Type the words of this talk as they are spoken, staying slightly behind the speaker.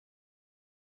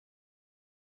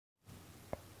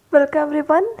Welcome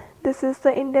everyone. This is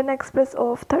the Indian Express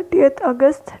of 30th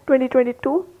August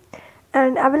 2022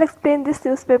 and I will explain this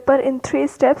newspaper in 3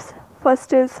 steps.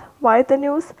 First is why the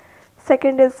news,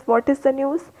 second is what is the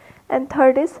news, and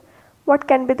third is what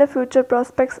can be the future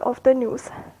prospects of the news.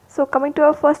 So coming to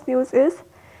our first news is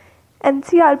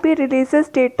NCRB releases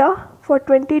data for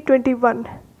 2021.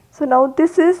 So now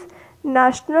this is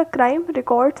National Crime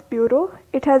Records Bureau.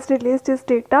 It has released its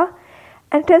data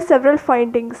and it has several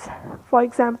findings. For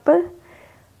example,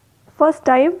 first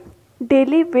time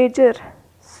daily wager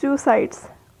suicides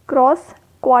cross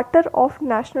quarter of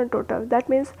national total. That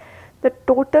means the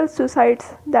total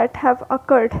suicides that have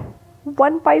occurred,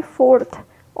 1/4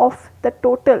 of the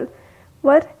total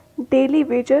were daily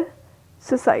wager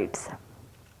suicides.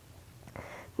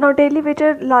 Now daily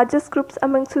wager largest groups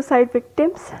among suicide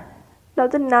victims. Now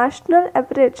the national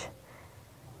average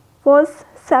was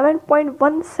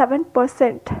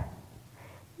 7.17%,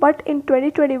 but in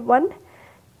 2021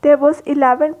 there was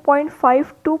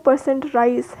 11.52%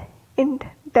 rise in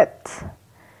deaths.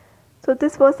 So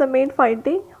this was the main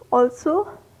finding. Also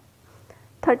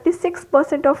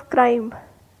 36% of crime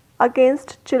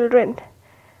against children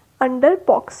under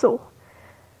POCSO.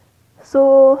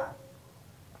 So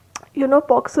you know,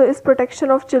 POCSO is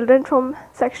Protection of Children from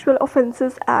Sexual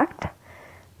Offences Act.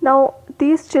 Now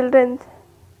these children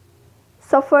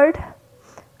suffered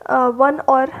one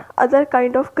or other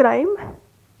kind of crime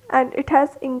and it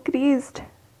has increased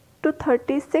to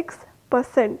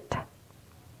 36%.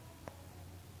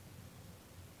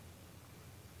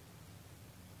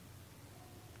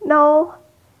 Now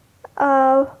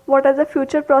what are the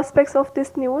future prospects of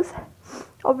this news?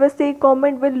 Obviously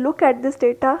government will look at this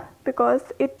data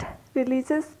because it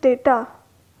releases data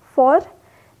for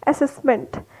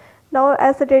assessment. Now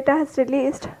as the data has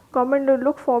released, government will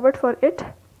look forward for it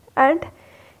and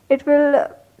it will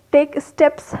take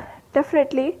steps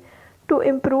definitely to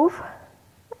improve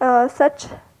such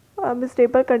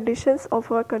miserable conditions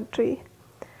of our country.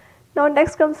 Now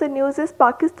next comes the news is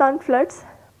Pakistan floods,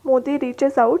 Modi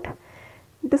reaches out,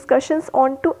 discussions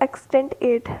on to extend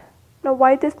aid. Now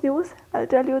why this news? I'll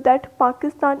tell you that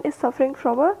Pakistan is suffering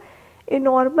from a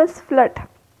enormous flood.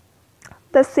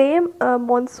 The same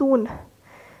monsoon,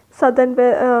 southern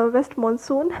west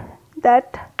monsoon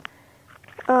that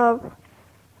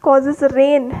causes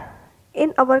rain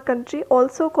in our country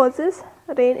also causes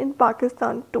rain in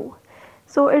Pakistan too.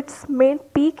 So its main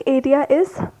peak area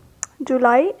is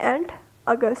July and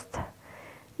August.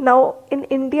 Now in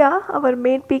India our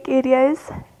main peak area is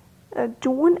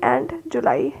June and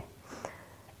July.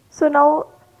 So now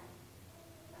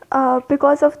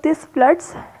because of these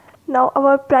floods, now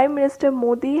our Prime Minister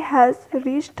Modi has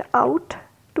reached out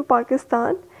to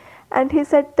Pakistan and he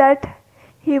said that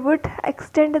he would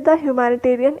extend the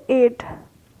humanitarian aid.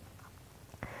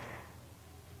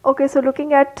 Okay, so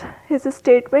looking at his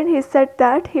statement, he said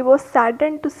that he was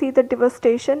saddened to see the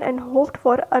devastation and hoped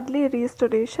for early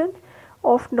restoration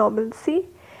of normalcy,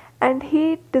 and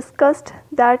he discussed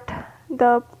that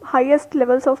the highest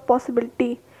levels of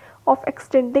possibility of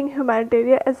extending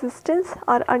humanitarian assistance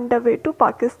are underway to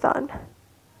Pakistan.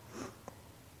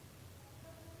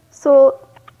 So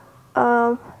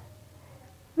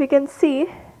we can see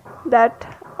that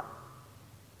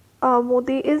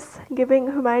Modi is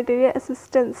giving humanitarian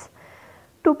assistance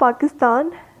to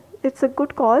Pakistan. It's a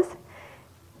good cause.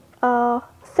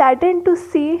 Saddened to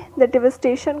see the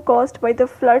devastation caused by the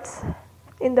floods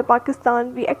in the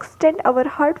Pakistan, we extend our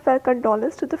heartfelt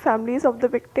condolences to the families of the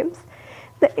victims,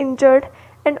 the injured,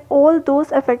 and all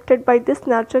those affected by this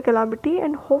natural calamity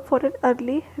and hope for an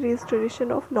early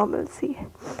restoration of normalcy.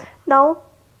 Now,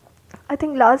 I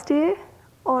think last day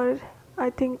or I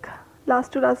think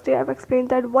last to last day I've explained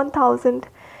that 1000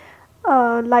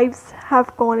 lives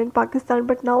have gone in Pakistan,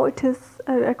 but now it is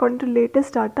according to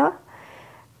latest data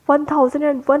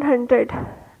 1100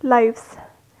 lives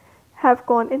have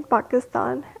gone in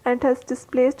Pakistan and has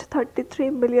displaced 33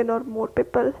 million or more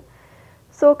people.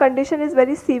 So condition is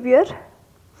very severe.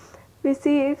 We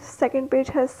see if second page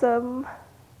has some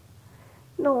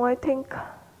no I think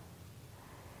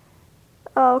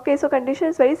okay, so condition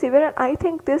is very severe and I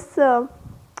think this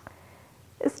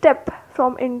step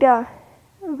from India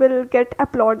will get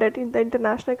applauded in the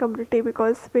international community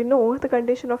because we know the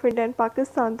condition of India and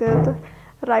Pakistan, they are the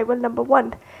rival number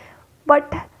one.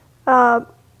 But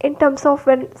in terms of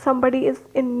when somebody is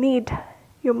in need,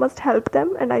 you must help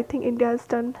them, and I think India has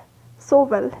done so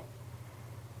well.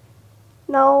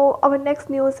 Now our next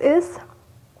news is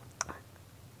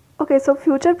okay, so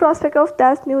future prospect of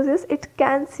that news is it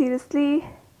can seriously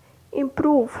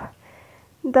improve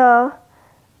the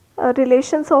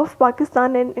relations of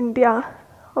Pakistan and India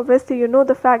obviously you know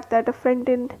the fact that a friend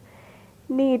in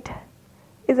need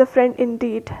is a friend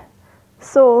indeed.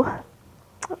 So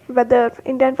whether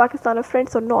India and Pakistan are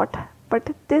friends or not, but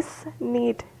this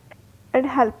need and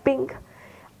helping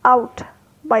out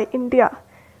by India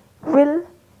will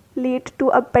lead to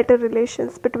a better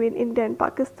relations between India and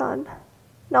Pakistan.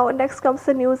 Now next comes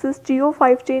the news is Jio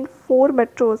 5G in 4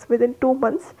 metros within 2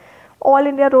 months. All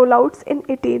India rollouts in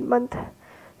 18 months.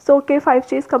 So okay,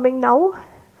 5G is coming now.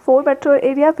 4 metro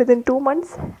area within 2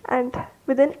 months, and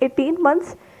within 18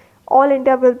 months all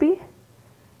India will be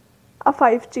a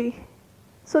 5G.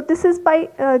 So this is by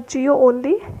Jio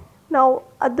only. Now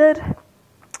other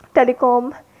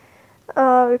telecom,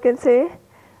 you can say,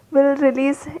 will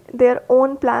release their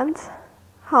own plans,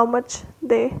 how much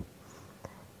they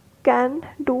can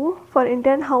do for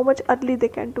India and how much early they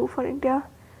can do for India.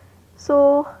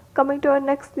 So coming to our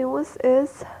next news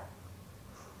is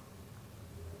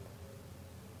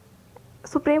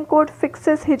Supreme Court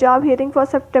fixes hijab hearing for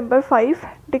September 5,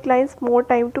 declines more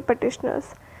time to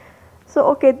petitioners. So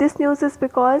okay, this news is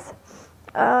because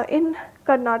in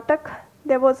Karnataka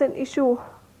there was an issue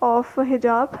of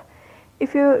hijab.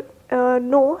 If you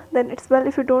know, then it's well.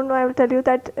 If you don't know, I will tell you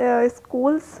that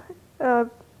schools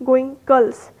going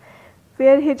girls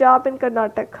wear hijab in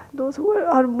Karnataka, those who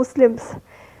are Muslims.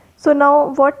 So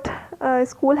now what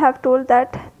school have told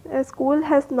that school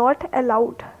has not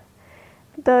allowed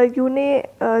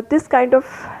the this kind of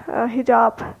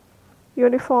hijab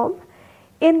uniform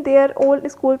in their own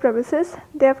school premises.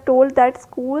 They have told that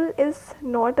school is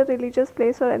not a religious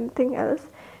place or anything else.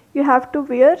 You have to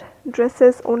wear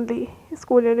dresses only,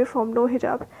 school uniform, no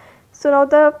hijab. So now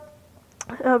the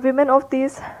women of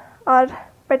these are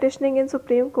petitioning in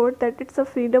Supreme Court that it's a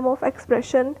freedom of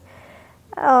expression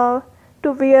to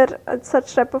wear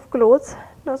such type of clothes.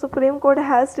 Now Supreme Court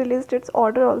has released its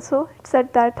order also. It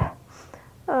said that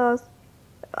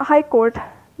High Court,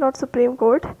 not Supreme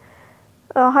Court,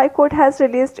 High Court has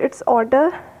released its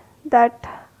order that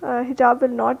hijab will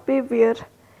not be wear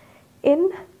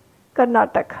in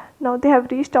Karnataka. Now they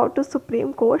have reached out to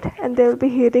Supreme Court and they will be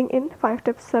hearing in 5th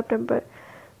of September.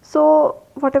 So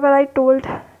whatever I told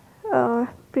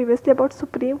previously about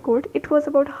Supreme Court, it was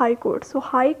about High Court. So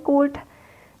High Court,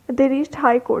 they reached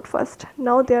High Court first.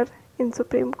 Now they are in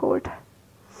Supreme Court.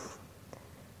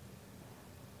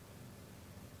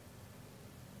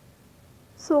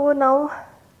 So now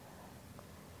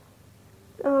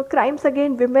crimes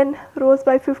against women rose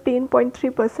by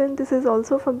 15.3%. This is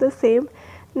also from the same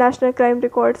National Crime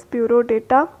Records Bureau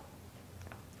data.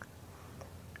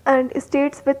 And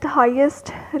states with the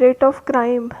highest rate of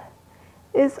crime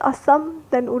is Assam,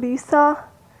 then Odisha,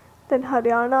 then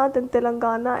Haryana, then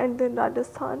Telangana, and then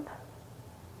Rajasthan.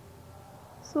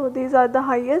 So these are the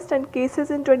highest, and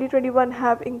cases in 2021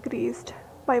 have increased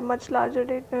by much larger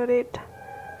rate.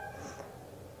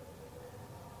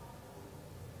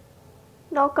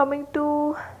 Now coming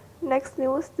to next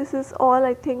news, this is all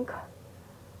I think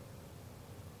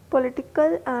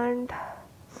political, and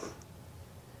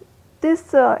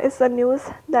this is a news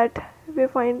that we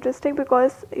find interesting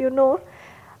because you know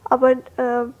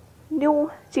our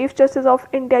new Chief Justice of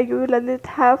India UU Lalit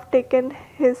have taken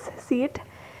his seat.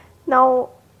 Now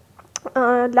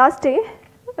last day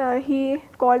he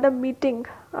called a meeting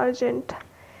urgent,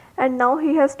 and now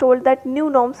he has told that new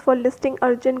norms for listing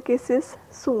urgent cases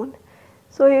soon.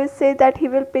 So he will say that he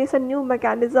will place a new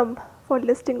mechanism for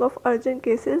listing of urgent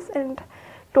cases, and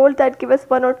told that give us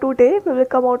 1 or 2 days, we will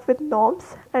come out with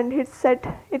norms, and he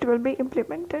said it will be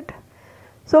implemented.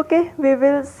 So okay, we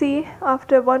will see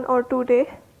after 1 or 2 days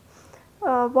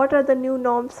what are the new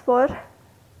norms for.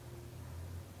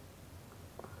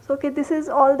 So okay, this is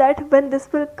all that. When this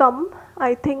will come,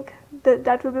 I think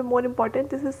that will be more important.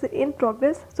 This is in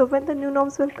progress. So when the new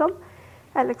norms will come,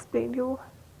 I'll explain you.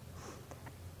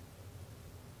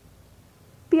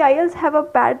 PILs have a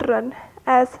bad run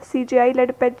as CJI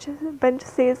led bench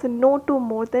says no to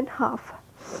more than half.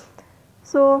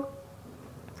 So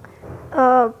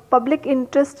public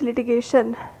interest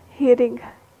litigation hearing,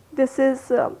 this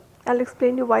is I'll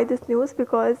explain you why this news,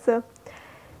 because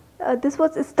this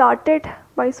was started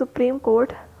by Supreme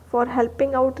Court for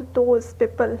helping out those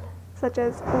people such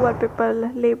as poor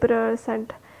people, laborers,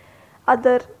 and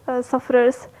other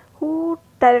sufferers who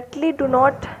directly do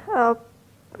not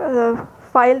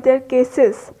file their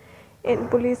cases in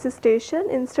police station.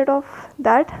 Instead of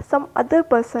that, some other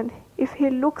person, if he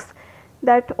looks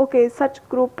that okay, such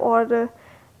group or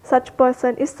such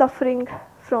person is suffering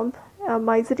from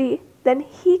misery, then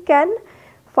he can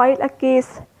file a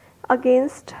case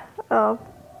against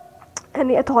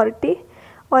any authority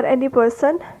or any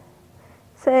person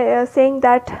saying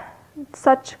that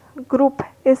such group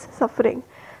is suffering.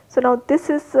 So now this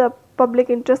is a public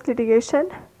interest litigation.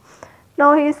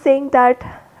 Now he is saying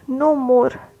that no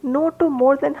more, no to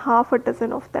more than half a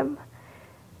dozen of them.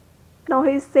 Now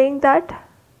he is saying that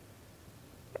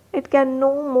it can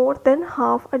no more than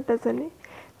half a dozen.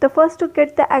 The first to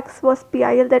get the X was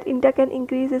PIL, that India can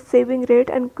increase its saving rate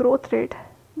and growth rate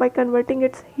by converting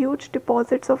its huge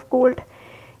deposits of gold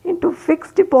into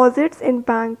fixed deposits in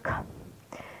bank,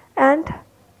 and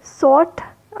sought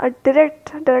a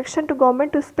direction to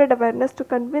government to spread awareness to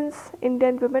convince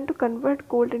Indian women to convert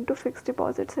gold into fixed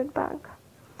deposits in bank.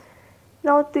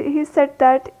 Now he said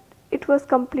that it was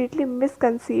completely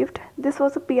misconceived. This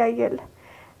was a PIL,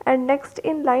 and next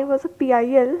in line was a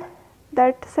PIL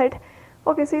that said,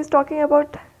 okay, so he's talking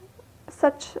about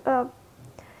such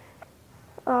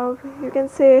you can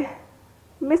say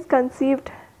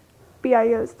misconceived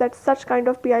PILs, that such kind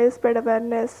of PILs spread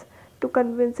awareness to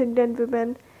convince Indian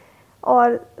women,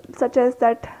 or such as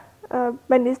that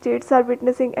many states are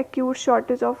witnessing acute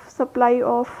shortage of supply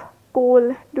of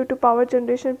coal due to power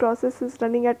generation processes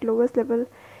running at lowest level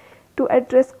to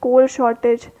address coal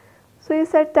shortage. So he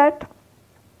said that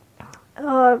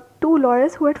two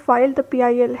lawyers who had filed the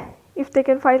PIL, if they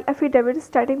can file affidavits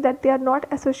stating that they are not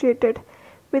associated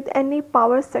with any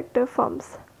power sector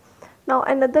firms. Now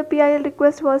another PIL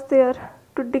request was there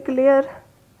to declare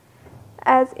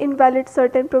as invalid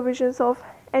certain provisions of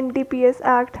NDPS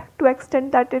Act to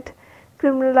extent that it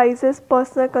criminalizes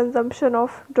personal consumption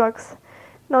of drugs.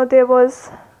 Now there was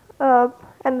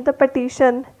another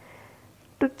petition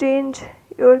to change,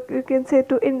 or you can say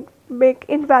to make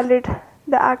invalid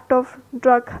the act of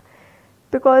drug,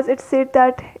 because it said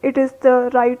that it is the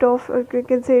right of, you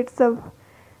can say it's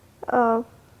a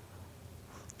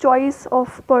choice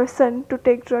of person to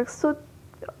take drugs. So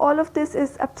all of this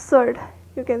is absurd,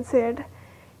 you can say it.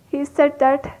 He said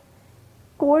that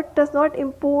court does not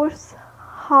impose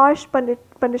harsh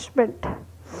punishment,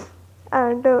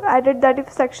 and added that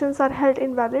if sections are held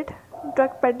invalid,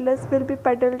 drug peddlers will be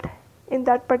peddled in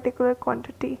that particular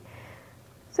quantity.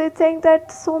 So it's saying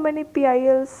that so many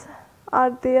PILs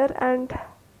are there and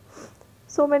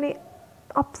so many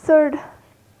absurd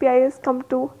PILs come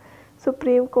to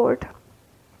Supreme Court.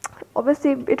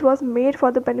 Obviously it was made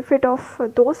for the benefit of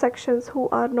those sections who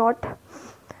are not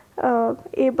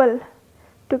able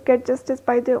to get justice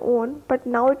by their own, but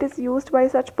now it is used by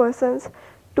such persons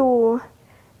to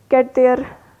get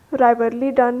their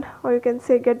rivalry done, or you can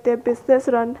say get their business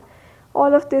run.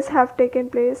 All of this have taken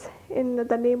place in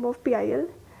the name of PIL.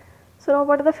 So now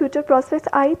what are the future prospects?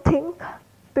 I think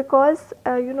because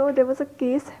there was a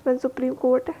case when Supreme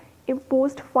Court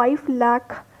imposed 5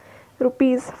 lakh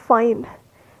rupees fine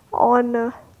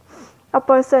on a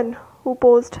person who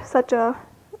posed such a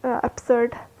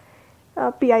absurd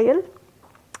PIL.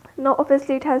 Now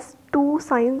obviously it has two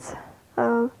signs.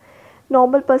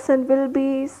 Normal person will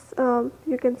be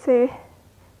you can say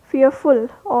fearful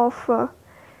of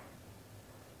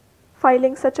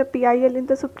filing such a PIL in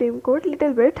the Supreme Court,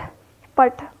 little bit,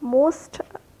 but most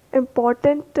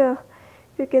important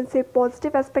you can say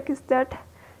positive aspect is that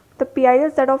the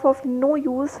PILs that are of no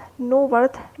use, no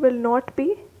worth will not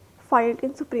be filed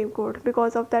in Supreme Court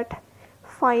because of that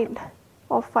fine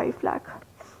of 5 lakh.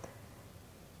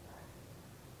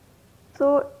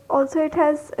 So also it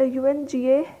has a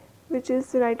UNGA, which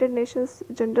is United Nations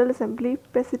General Assembly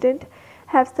President,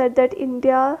 have said that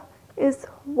India is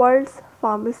world's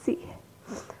pharmacy.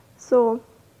 So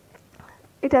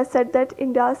it has said that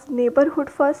India's neighborhood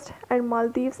first and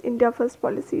Maldives India first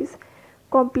policies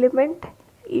complement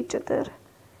each other.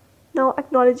 Now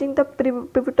acknowledging the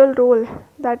pivotal role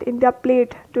that India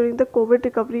played during the COVID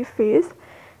recovery phase,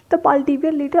 the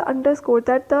Maldivian leader underscored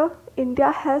that the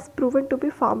India has proven to be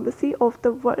pharmacy of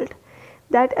the world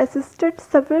that assisted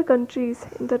several countries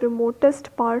in the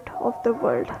remotest part of the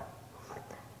world.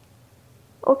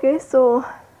 Okay, so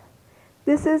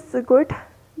this is good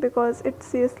because it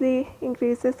seriously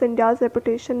increases India's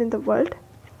reputation in the world,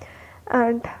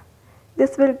 and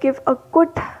this will give a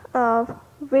good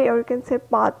way, or you can say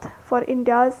path, for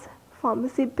India's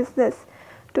pharmacy business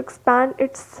to expand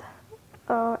its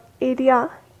area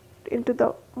into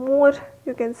the more,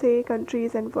 you can say,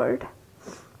 countries and world.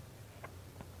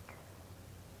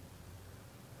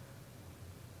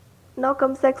 Now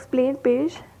comes the explain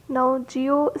page. Now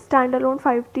Geo standalone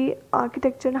 5G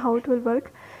architecture and how it will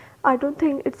work. I don't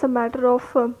think it's a matter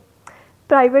of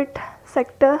private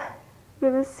sector. We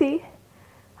will see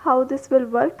how this will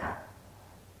work.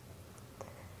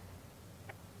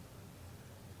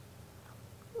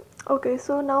 Okay,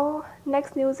 so now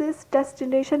next news is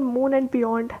destination moon and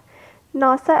beyond.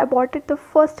 NASA aborted the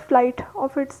first flight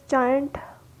of its giant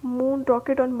moon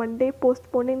rocket on Monday,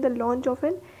 postponing the launch of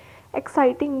an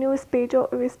exciting new age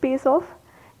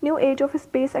of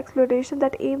space exploration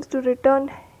that aims to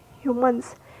return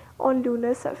humans on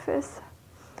lunar surface.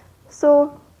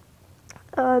 So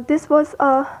this was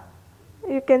a,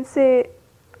 you can say,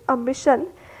 a mission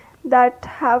that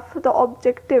have the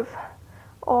objective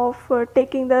of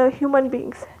taking the human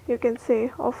beings, you can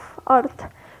say, of Earth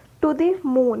to the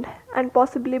moon and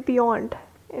possibly beyond,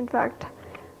 in fact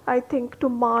I think to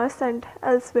Mars and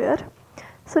elsewhere.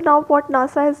 So now what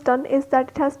NASA has done is that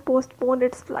it has postponed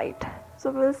its flight. So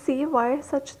we'll see why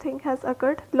such thing has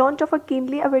occurred. Launch of a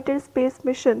keenly awaited space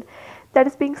mission that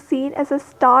is being seen as a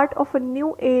start of a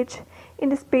new age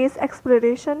in space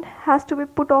exploration has to be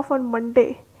put off on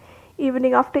Monday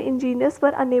evening after engineers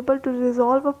were unable to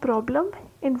resolve a problem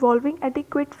involving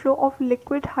adequate flow of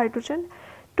liquid hydrogen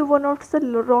to one of the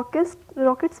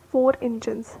rocket's 4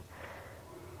 engines.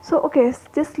 So okay,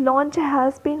 this launch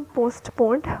has been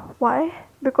postponed. Why?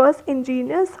 Because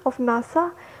engineers of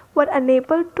NASA were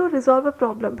unable to resolve a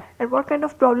problem. And what kind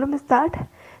of problem is that?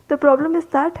 The problem is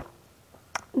that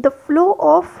the flow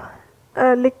of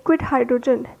liquid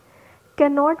hydrogen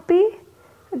cannot be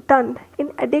done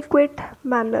in adequate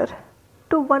manner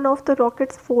to one of the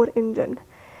rocket's 4 engine.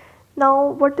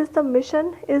 Now what is the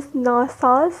mission? Is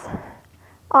NASA's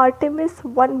Artemis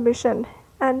 1 mission.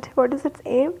 And what is its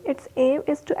aim? Its aim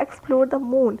is to explore the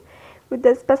moon with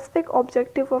the specific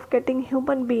objective of getting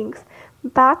human beings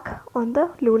back on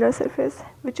the lunar surface,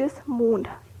 which is moon.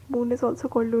 Moon is also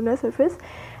called lunar surface,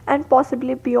 and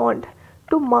possibly beyond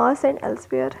to Mars and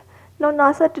elsewhere. Now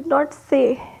NASA did not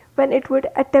say when it would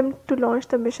attempt to launch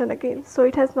the mission again, so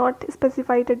it has not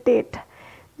specified a date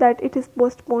that it is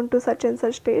postponed to such and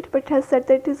such date, but it has said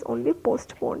that it is only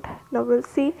postponed. Now we'll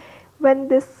see when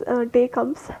this day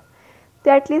comes.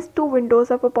 There are at least 2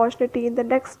 windows of opportunity in the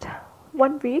next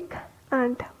 1 week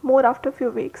and more after a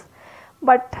few weeks.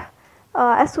 But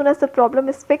as soon as the problem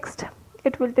is fixed,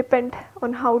 it will depend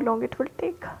on how long it will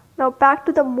take. Now back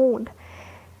to the moon.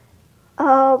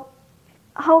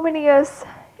 How many years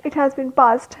it has been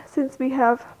passed since we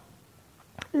have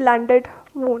landed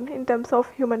moon in terms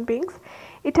of human beings?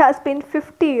 It has been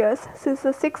 50 years since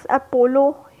the 6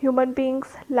 Apollo human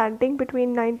beings landing between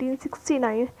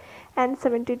 1969 and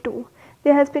 72.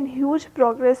 There has been huge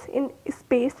progress in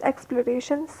space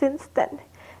exploration since then.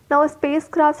 Now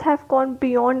spacecrafts have gone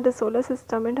beyond the solar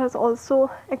system and has also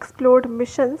explored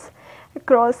missions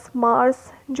across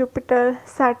Mars, Jupiter,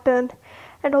 Saturn,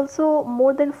 and also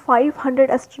more than 500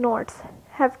 astronauts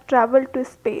have traveled to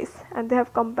space and they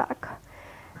have come back.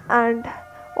 And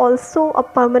also a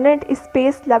permanent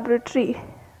space laboratory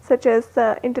such as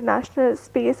the International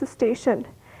Space Station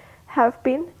have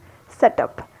been set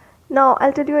up. Now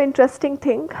I'll tell you an interesting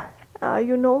thing.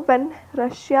 When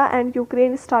Russia and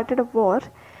Ukraine started a war,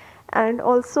 and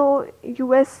also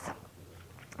US,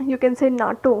 you can say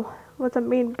NATO was the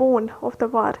main bone of the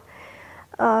war,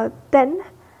 then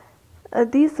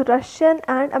these Russian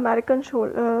and American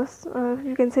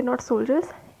you can say not soldiers,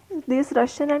 these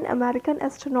Russian and American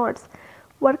astronauts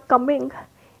were coming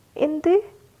in the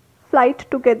flight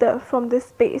together from this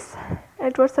space.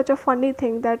 It was such a funny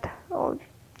thing that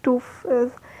two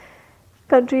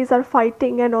countries are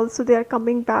fighting and also they are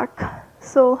coming back.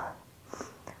 So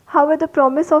however, the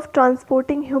promise of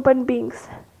transporting human beings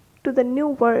to the new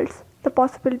worlds, the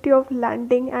possibility of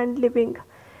landing and living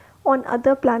on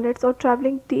other planets or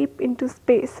traveling deep into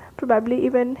space, probably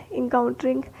even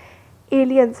encountering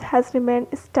aliens, has remained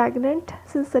stagnant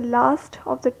since the last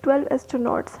of the 12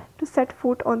 astronauts to set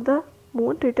foot on the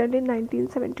moon returned in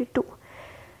 1972.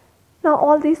 Now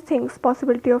all these things,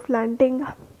 possibility of landing,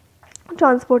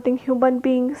 transporting human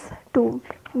beings to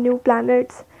new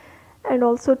planets, and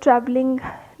also traveling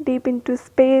deep into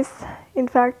space, in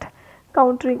fact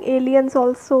encountering aliens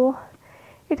also,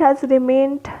 it has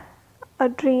remained a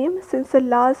dream since the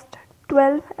last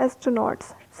 12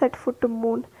 astronauts set foot to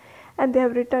moon and they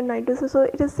have returned 92. So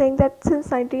it is saying that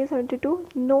since 1972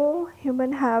 no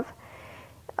human have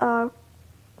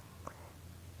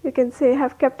you can say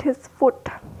have kept his foot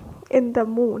in the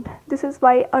moon. This is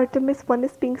why Artemis 1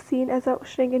 is being seen as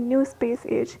ushering a new space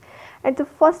age and the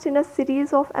first in a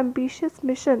series of ambitious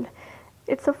mission.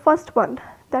 It's the first one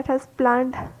that has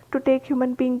planned to take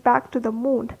human being back to the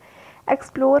moon,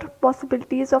 explore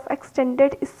possibilities of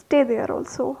extended stay there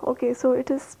also. Okay, so it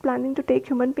is planning to take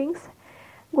human beings,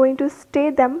 going to stay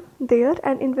them there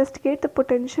and investigate the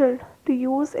potential to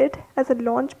use it as a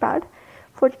launch pad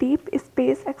for deep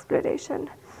space exploration.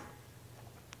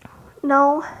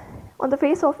 Now on the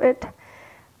face of it,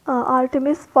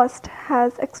 Artemis first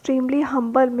has extremely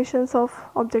humble missions of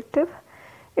objective.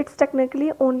 It's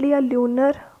technically only a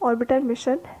lunar orbital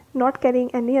mission, not carrying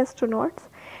any astronauts.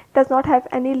 does not have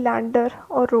any lander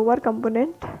or rover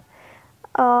component.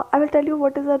 I will tell you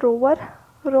what is a rover.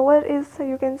 Rover is,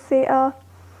 you can say, a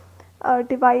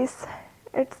device.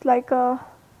 It's like a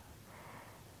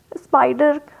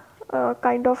spider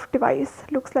kind of device,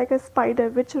 looks like a spider,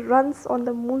 which runs on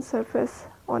the moon surface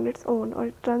on its own, or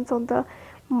it runs on the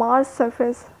Mars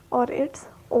surface or its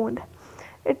own.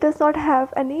 It does not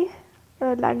have any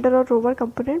lander or rover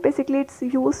component. Basically, it's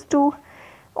used to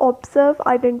observe,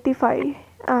 identify,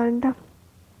 and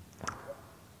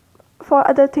for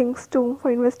other things too,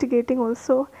 for investigating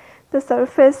also the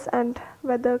surface and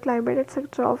weather, climate,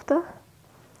 etc. of the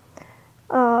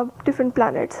different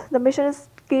planets. The mission is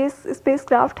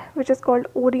spacecraft, which is called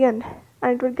Orion,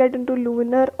 and it will get into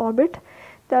lunar orbit.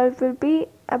 That will be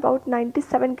about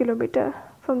 97 kilometer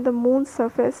from the moon's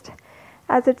surface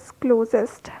as its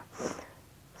closest.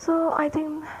 So I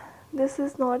think this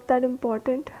is not that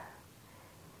important.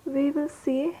 We will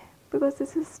see, because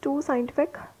this is too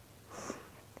scientific.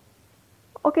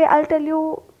 Okay, I'll tell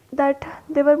you that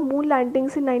there were moon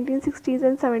landings in 1960s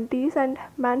and 70s, and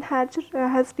man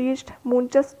has reached moon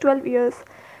just 12 years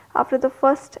after the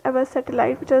first ever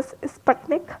satellite, which was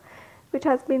Sputnik, which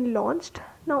has been launched.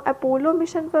 Now Apollo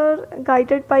mission were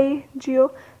guided by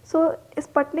GEO. So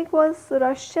Sputnik was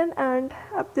Russian and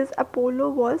this Apollo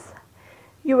was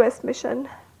US mission.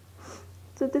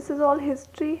 So this is all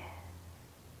history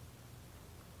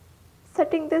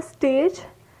setting the stage.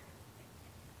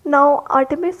 Now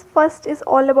Artemis first is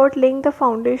all about laying the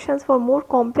foundations for more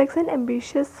complex and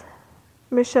ambitious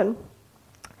mission.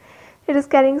 It is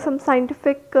carrying some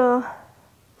scientific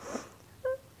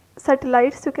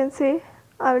satellites, you can say.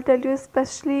 I will tell you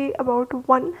especially about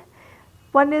one.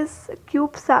 One is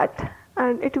CubeSat,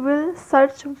 and it will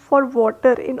search for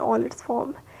water in all its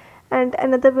form, and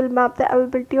another will map the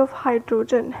availability of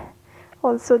hydrogen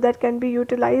also that can be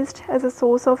utilized as a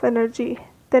source of energy.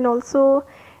 Then also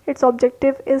its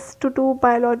objective is to do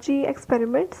biology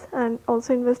experiments and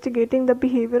also investigating the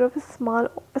behavior of small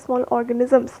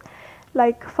organisms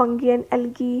like fungi and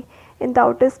algae in the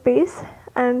outer space,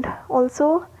 and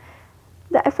also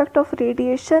the effect of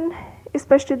radiation,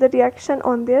 especially the reaction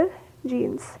on their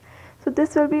genes. So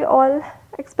this will be all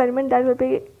experiment that will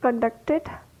be conducted.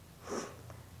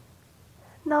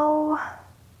 Now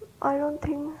I don't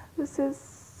think this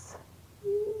is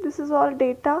all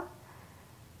data,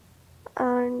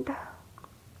 and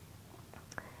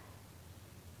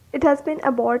it has been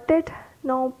aborted.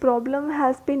 Now problem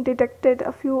has been detected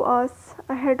a few hours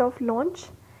ahead of launch,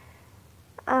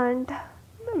 and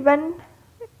when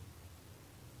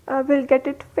we'll get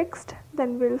it fixed,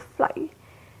 then we'll fly.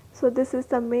 So this is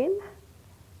the main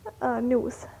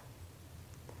news.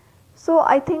 So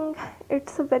I think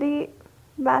it's a very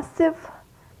massive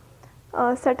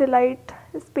satellite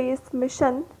space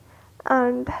mission,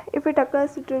 and if it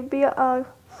occurs, it will be a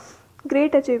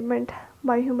great achievement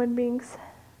by human beings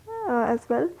as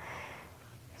well.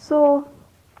 So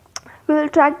we will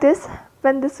track this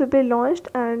when this will be launched,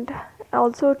 and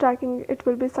also tracking it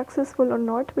will be successful or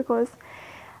not, because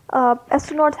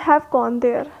astronauts have gone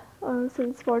there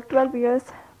since for 12 years,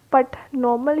 but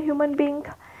normal human being,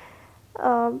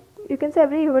 you can say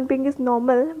every human being is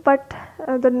normal, but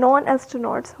the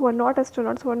non-astronauts who are not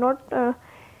astronauts, who are not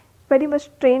very much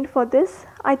trained for this,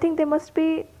 I think they must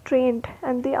be trained,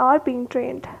 and they are being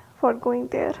trained for going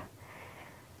there.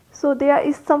 So there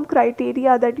is some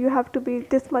criteria that you have to be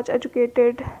this much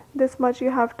educated, this much you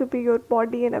have to be your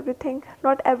body and everything.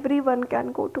 Not everyone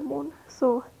can go to moon.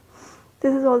 So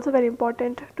this is also very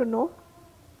important to know.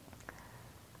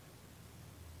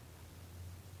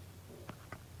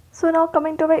 So now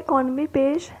coming to our economy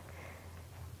page,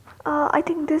 I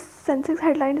think this Sensex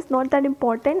headline is not that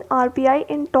important. RBI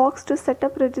in talks to set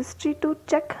up registry to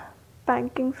check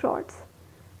banking frauds.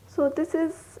 So this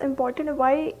is important.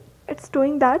 Why it's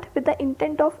doing that? With the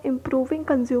intent of improving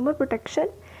consumer protection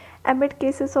amid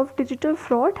cases of digital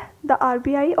fraud, the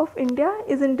RBI of India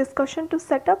is in discussion to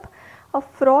set up a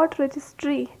fraud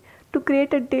registry to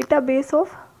create a database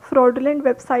of fraudulent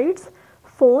websites,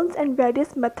 phones, and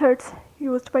various methods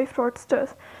used by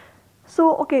fraudsters.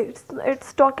 So okay,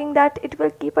 it's talking that it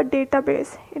will keep a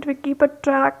database, it will keep a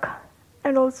track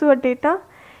and also a data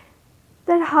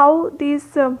that how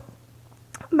these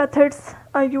methods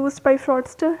are used by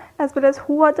fraudster, as well as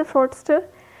who are the fraudster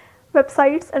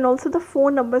websites, and also the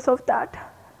phone numbers of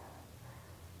that.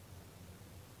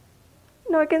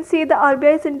 Now you can see the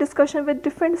RBI is in discussion with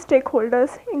different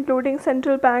stakeholders, including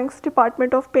central banks,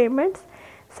 Department of Payments,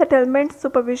 Settlement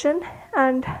Supervision,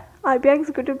 and RBI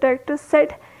Executive Director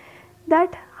said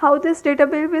that how this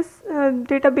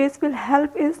database will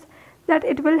help is that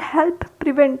it will help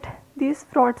prevent these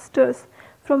fraudsters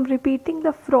from repeating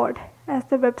the fraud, as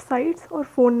the websites or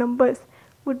phone numbers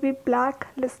would be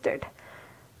blacklisted.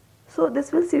 So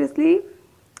this will seriously,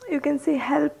 you can say,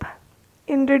 help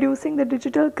in reducing the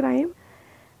digital crime,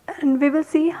 and we will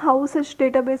see how such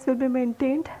database will be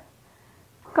maintained.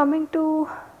 Coming to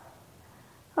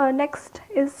next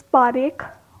is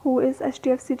Parekh, who is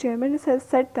HDFC chairman. He has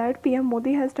said that PM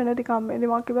Modi has done a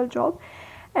remarkable job,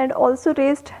 and also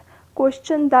raised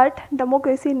question that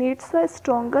democracy needs a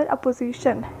stronger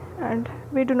opposition, and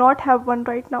we do not have one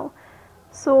right now.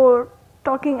 So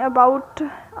talking about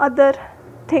other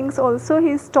things also,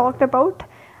 he's talked about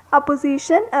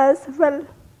opposition as well.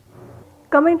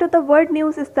 Coming to the world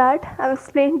news is that I've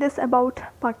explained this about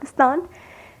Pakistan,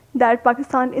 that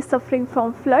Pakistan is suffering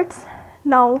from floods.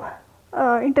 Now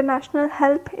international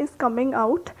help is coming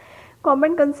out.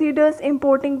 Government considers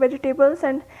importing vegetables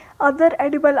and other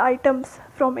edible items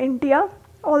from India.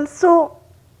 Also,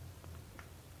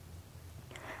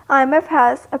 IMF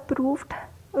has approved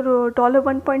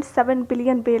 $1.7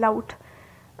 billion bailout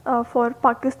for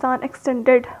Pakistan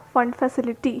extended fund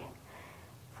facility.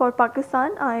 For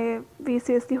Pakistan, we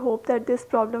seriously hope that this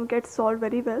problem gets solved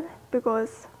very well,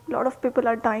 because a lot of people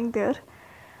are dying there,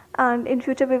 and in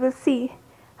future we will see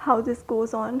how this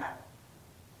goes on.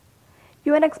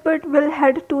 UN expert will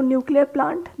head to nuclear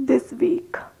plant this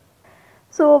week.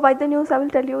 So by the news, I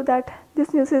will tell you that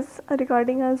this news is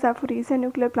regarding a Zaporizhzhia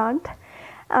nuclear plant,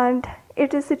 and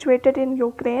it is situated in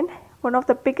Ukraine, one of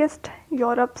the biggest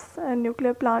Europe's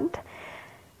nuclear plant.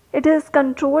 It is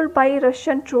controlled by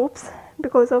Russian troops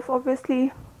because of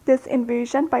obviously this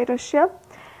invasion by Russia,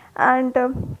 and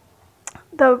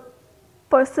the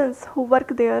persons who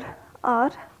work there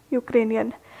are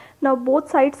Ukrainian. Now both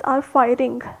sides are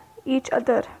firing each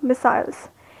other missiles.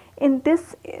 In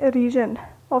this region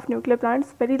of nuclear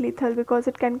plants, very lethal, because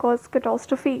it can cause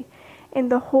catastrophe in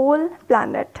the whole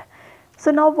planet.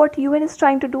 So now what UN is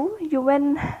trying to do,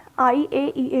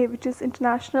 IAEA, which is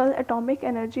International Atomic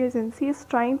Energy Agency, is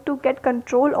trying to get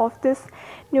control of this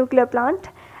nuclear plant,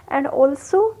 and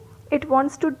also it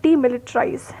wants to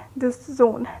demilitarize this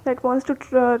zone, that wants to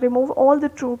remove all the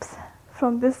troops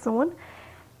from this zone.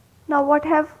 Now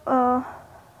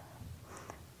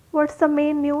what's the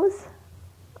main news?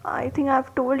 I think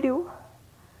I've told you.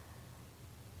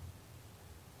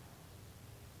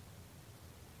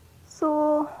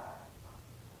 So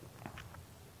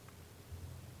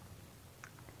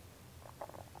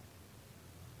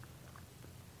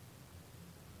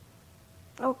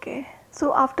okay,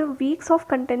 so after weeks of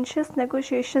contentious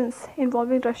negotiations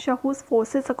involving Russia, whose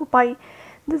forces occupy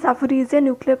the Zaporizhzhia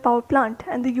nuclear power plant,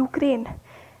 and the Ukraine,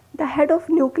 the head of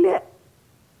UN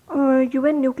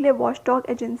Nuclear Watchdog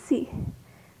Agency,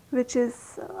 which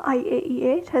is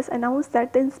IAEA, has announced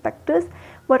that the inspectors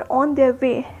were on their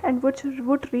way and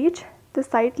would reach the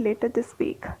site later this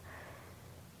week.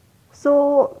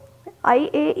 So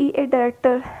IAEA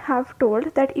director have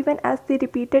told that even as the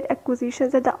repeated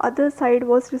accusations that the other side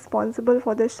was responsible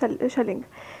for the shelling,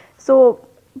 so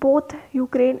both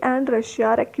Ukraine and Russia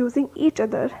are accusing each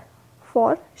other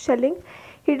for shelling.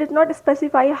 He did not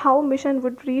specify how mission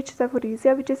would reach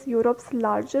Zaporizhzhia, which is Europe's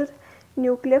larger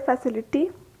nuclear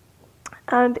facility,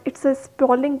 and it's a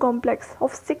sprawling complex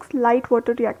of 6 light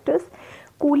water reactors,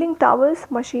 cooling towers,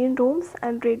 machine rooms,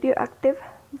 and radioactive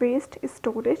waste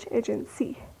storage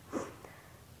agency.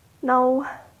 Now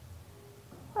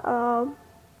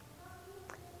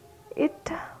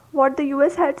what the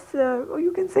US has,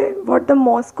 you can say what the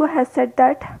Moscow has said,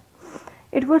 that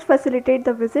it would facilitate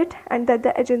the visit, and that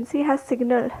the agency has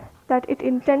signaled that it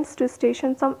intends to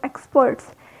station some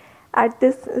experts at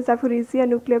this Zaporizhzhia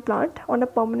nuclear plant on a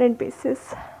permanent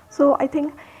basis. So I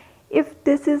think if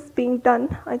this is being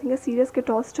done, I think a serious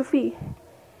catastrophe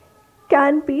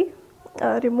can be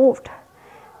removed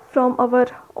from our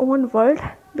own world,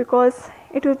 because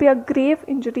it will be a grave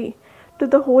injury to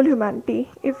the whole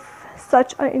humanity if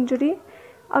such an injury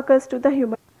occurs to the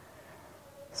human.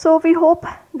 So we hope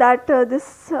that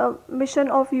this mission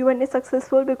of UN is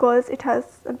successful, because it has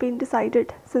been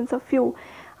decided since a few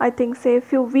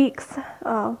weeks.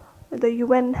 The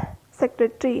UN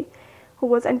secretary, who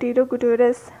was Antonio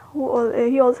Guterres,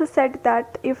 he also said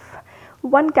that if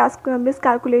one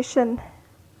miscalculation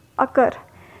occur,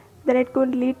 then it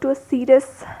could lead to a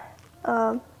serious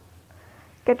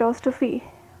catastrophe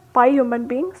by human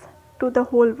beings to the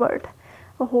whole world,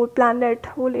 a whole planet,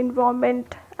 whole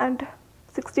environment, and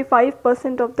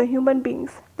 65% of the human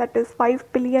beings, that is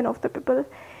 5 billion of the people,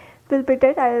 will be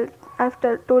dead. I've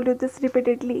told you this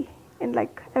repeatedly in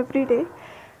like every day,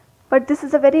 but this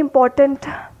is a very important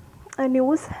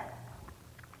news.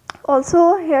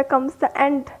 Also, here comes the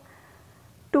end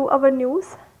to our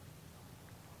news.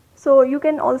 So you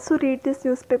can also read this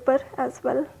newspaper as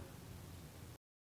well.